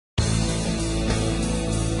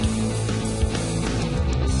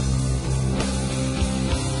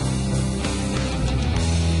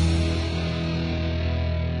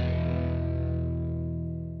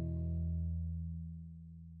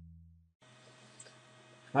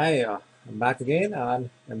Hi, I'm back again, and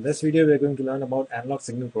in this video we are going to learn about analog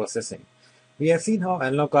signal processing. We have seen how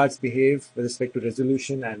analog cards behave with respect to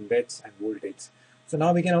resolution and bits and voltage. So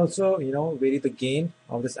now we can also, vary the gain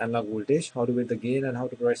of this analog voltage, how to vary the gain and how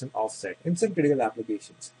to provide some offset in some critical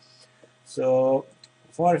applications. So,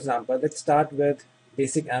 for example, let's start with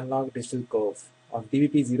basic analog digital curve of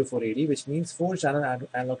DVP0480, which means 4-channel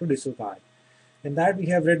analog to digital card. In that we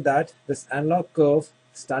have read that this analog curve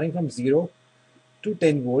starting from 0 to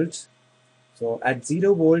 10 volts. So at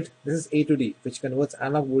 0 volt, this is A to D, which converts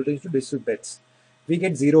analog voltage to digital bits. We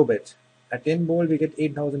get 0 bit. At 10 volt, we get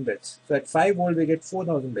 8,000 bits. So at 5 volt, we get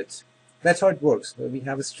 4,000 bits. That's how it works. So we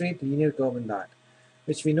have a straight linear curve in that,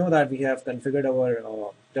 which we know that we have configured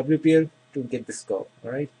our WPL to get this curve.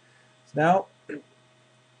 All right. So now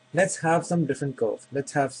let's have some different curve.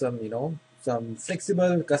 Let's have some, some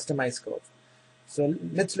flexible customized curve. So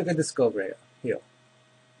let's look at this curve right here.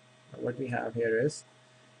 What we have here is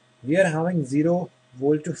we are having 0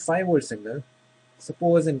 volt to 5 volt signal.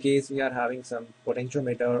 Suppose in case we are having some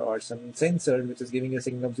potentiometer or some sensor which is giving a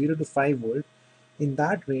signal of 0 to 5 volt, in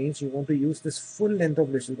that range you want to use this full length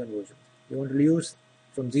of digital conversion. You want to use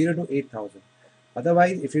from 0 to 8,000.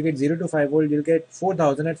 Otherwise, if you get 0 to 5 volt, you'll get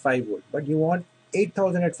 4,000 at 5 volt, but you want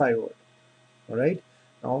 8,000 at 5 volt. All right.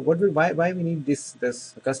 Now, why we need this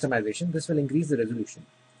customization? This will increase the resolution.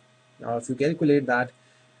 Now, if you calculate that,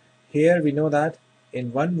 here we know that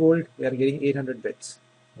in 1 volt we are getting 800 bits.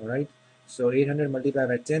 All right. So 800 multiplied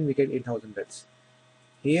by 10, we get 8,000 bits.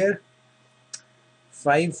 Here,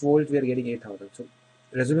 5 volt we are getting 8,000. So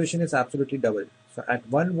resolution is absolutely double. So at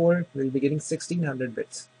 1 volt we will be getting 1600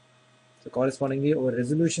 bits. So correspondingly, our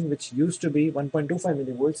resolution, which used to be 1.25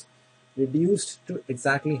 millivolts, reduced to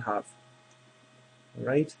exactly half. All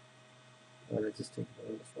right. Well, let's just take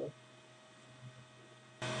this one.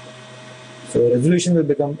 So resolution will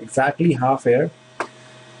become exactly half here.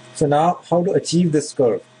 So now how to achieve this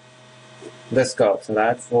curve? So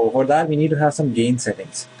that for that we need to have some gain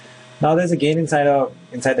settings. Now there's a gain inside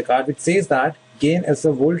the card which says that gain is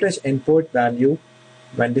the voltage input value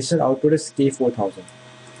when digital output is K4000.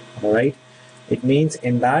 All right. It means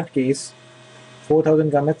in that case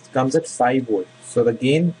 4000 comes at 5 volt. So the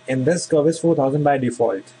gain in this curve is 4000 by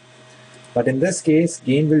default. But in this case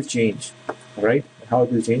gain will change. All right. How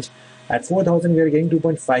it will change? At 4000 we are getting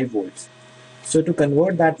 2.5 volts. So to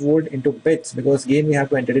convert that volt into bits, because gain we have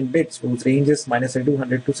to enter in bits, whose range is minus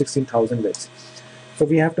 200 to 16,000 bits. So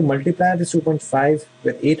we have to multiply this 2.5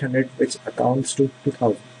 with 800, which accounts to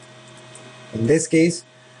 2000. In this case,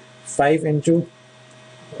 5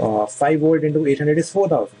 volt into 800 is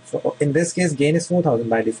 4000. So in this case, gain is 4000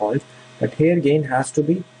 by default, but here gain has to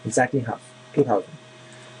be exactly half, 2000.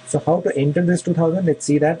 So how to enter this 2000? Let's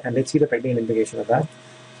see that, and let's see the practical implication of that.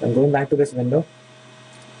 So I'm going back to this window.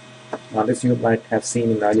 Now this you might have seen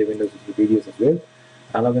in earlier Windows videos as well.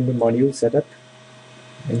 Analog input module setup,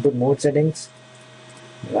 input mode settings,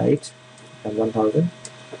 right, and 1000.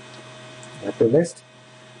 Back to list.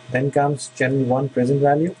 Then comes channel 1 present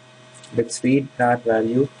value. Let's feed that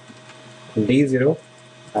value in D0,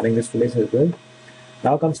 adding this to list as well.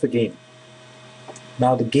 Now comes the gain.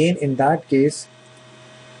 Now the gain in that case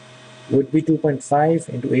would be 2.5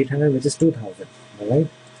 into 800, which is 2000. All right.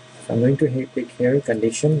 So I'm going to pick here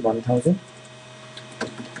condition 1000.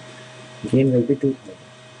 Gain will be 2000.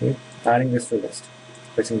 Okay. Adding this to list.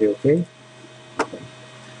 Pressing the OK.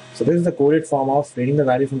 So this is the coded form of reading the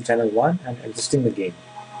value from channel 1 and adjusting the gain.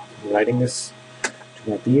 I'm writing this to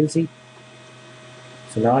my PLC.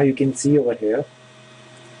 So now you can see over here.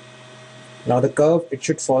 Now the curve it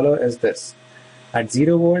should follow is this. At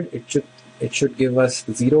 0 volt it should give us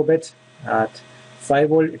 0 bit. At 5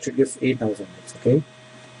 volt it should give 8,000 bits. Okay.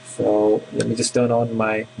 So let me just turn on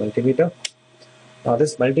my multimeter. Now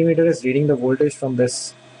this multimeter is reading the voltage from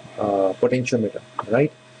this potentiometer,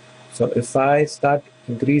 right? So if I start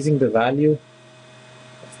increasing the value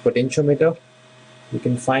of potentiometer, you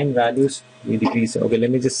can find values we decrease. Okay,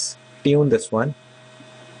 let me just tune this one.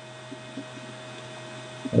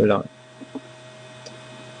 Hold on.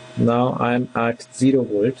 Now I'm at 0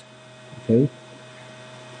 volt. Okay.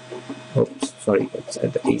 Oops, sorry, it's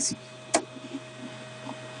at the AC.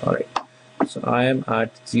 Alright, so I am at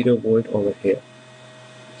 0 volt over here.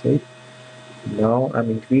 Okay, now I'm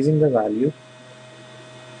increasing the value.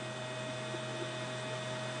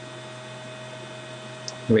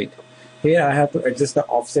 Wait, here I have to adjust the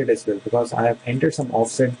offset as well because I have entered some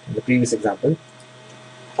offset in the previous example.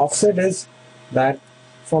 Offset is that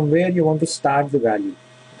from where you want to start the value.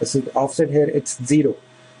 This is the offset here, it's 0.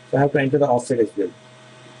 So I have to enter the offset as well.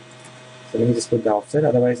 So let me just put the offset,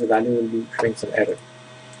 otherwise the value will be showing some error.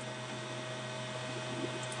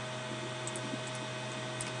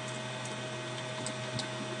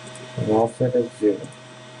 The offset is 0.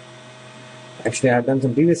 Actually, I have done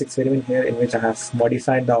some previous experiment here in which I have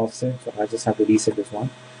modified the offset, so I just have to reset this one.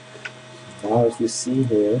 Now if you see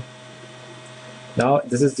here, now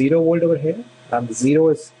this is 0 volt over here, and the 0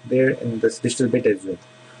 is there in this digital bit as well.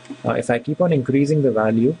 Now if I keep on increasing the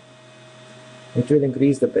value, it will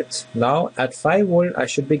increase the bits. Now at 5 volt I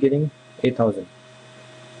should be getting 8000.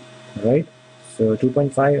 Alright, so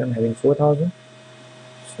 2.5 I'm having 4000.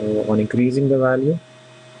 So on increasing the value,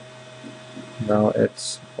 now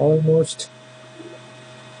it's almost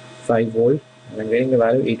 5 volt and I'm getting the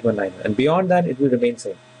value 819, and beyond that it will remain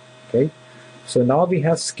same. Okay, so now we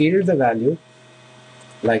have scaled the value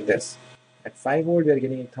like this. At 5 volt we are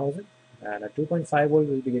getting 8000, and at 2.5 volt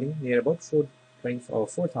we will be getting near about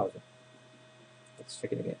 4000. Let's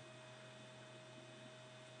check it again.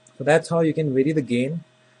 So that's how you can vary the gain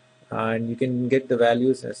and you can get the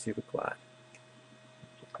values as you require.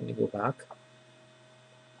 Let me go back.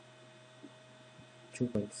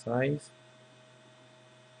 2.5,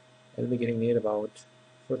 I'll be getting near about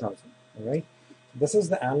 4000. Alright, this is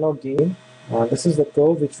the analog gain. This is the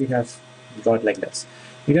curve which we have got like this.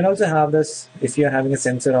 You can also have this if you are having a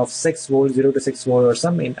sensor of 6 volt, 0 to 6 volt, or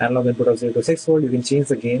some analog input of 0 to 6 volt. You can change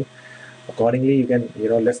the gain accordingly. You can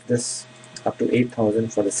lift this up to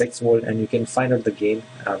 8000 for the 6 volt, and you can find out the gain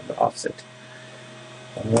and the offset.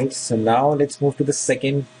 Alright, so now let's move to the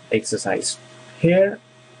second exercise. Here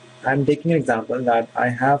I'm taking an example that I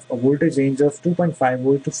have a voltage range of 2.5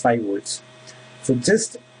 volt to 5 volts. So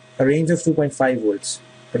just a range of 2.5 volts,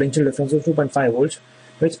 potential difference of 2.5 volts,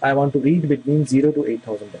 which I want to read between 0 to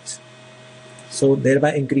 8000 bits. So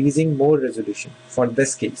thereby increasing more resolution for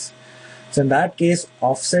this case. So in that case,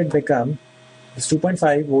 offset become this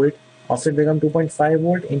 2.5 volt, offset become 2.5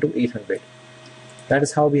 volt into 800. That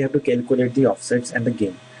is how we have to calculate the offsets and the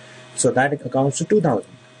gain. So that accounts to 2000.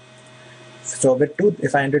 So with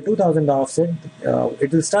if I enter 2000 offset,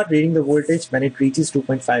 it will start reading the voltage when it reaches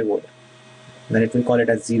 2.5 volt. Then it will call it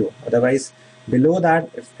as 0. Otherwise, below that,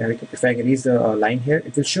 if I reach the line here,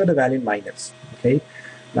 it will show the value in minus. Okay.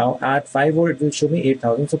 Now at 5 volt, it will show me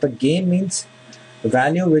 8000. So the gain means the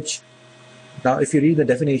value which, now if you read the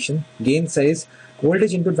definition, gain says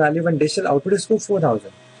voltage input value when digital output is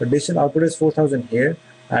 4000. So digital output is 4000 here.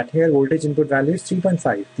 At here, voltage input value is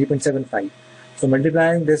 3.75. So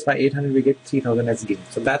multiplying this by 800, we get 3000 as gain.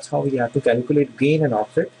 So that's how we have to calculate gain and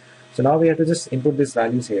offset. So now we have to just input these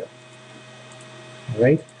values here.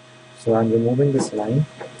 Alright, so I'm removing this line.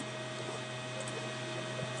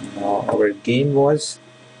 Now our gain was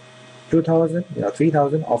 2000,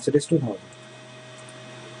 3000, offset is 2000.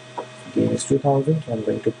 Gain is 2000, so I'm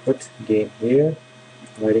going to put gain here,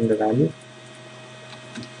 writing the value,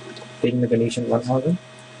 taking the condition 1000,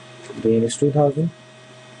 gain is 2000,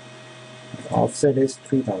 offset is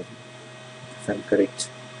 3000, if I'm correct.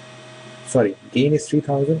 Sorry, gain is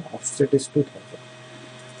 3000, offset is 2000.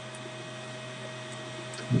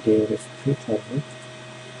 Gain is 3000,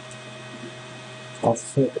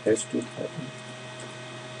 offset is 2000.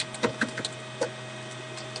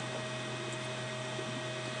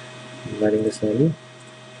 Writing this value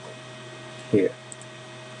here.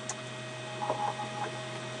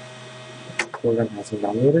 Program has been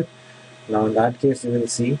downloaded. Now in that case, you will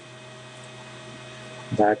see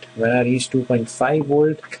that when I reach 2.5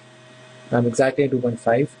 volt, I'm exactly at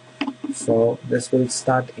 2.5. So this will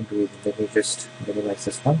start increasing. Let me just minimize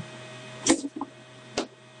this one.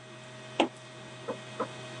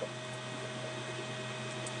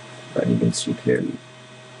 But you can see clearly.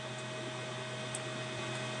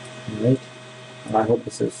 Alright. I hope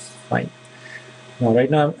this is fine. Now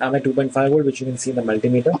right now I'm at 2.5 volt, which you can see in the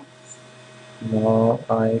multimeter. Now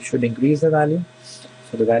I should increase the value.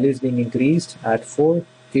 So the value is being increased at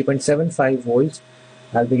 3.75 volts.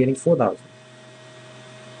 I'll be getting 4000.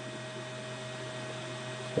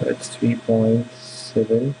 So it's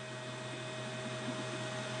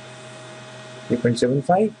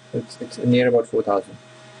 3.75. It's near about 4000.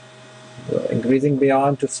 So increasing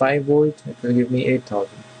beyond to 5 volt, it will give me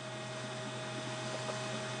 8000.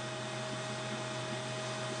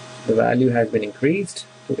 The value has been increased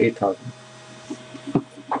to 8000.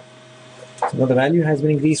 So now the value has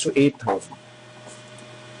been increased to 8000.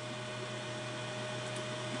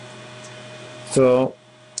 So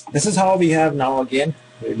this is how we have now again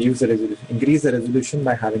reduce the resolution, increase the resolution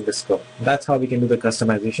by having this curve. That's how we can do the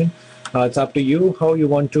customization. It's up to you how you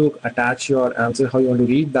want to attach your answer, how you want to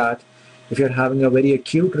read that. If you're having a very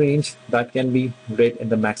acute range, that can be read in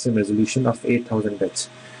the maximum resolution of 8000 bits.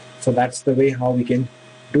 So that's the way how we can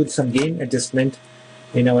do some gain adjustment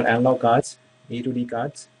in our analog cards, A to D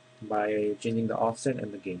cards, by changing the offset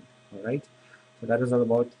and the gain. Alright. So that is all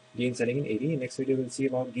about gain setting in AD. Next video we'll see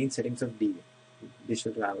about gain settings of DV,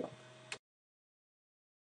 digital to analog.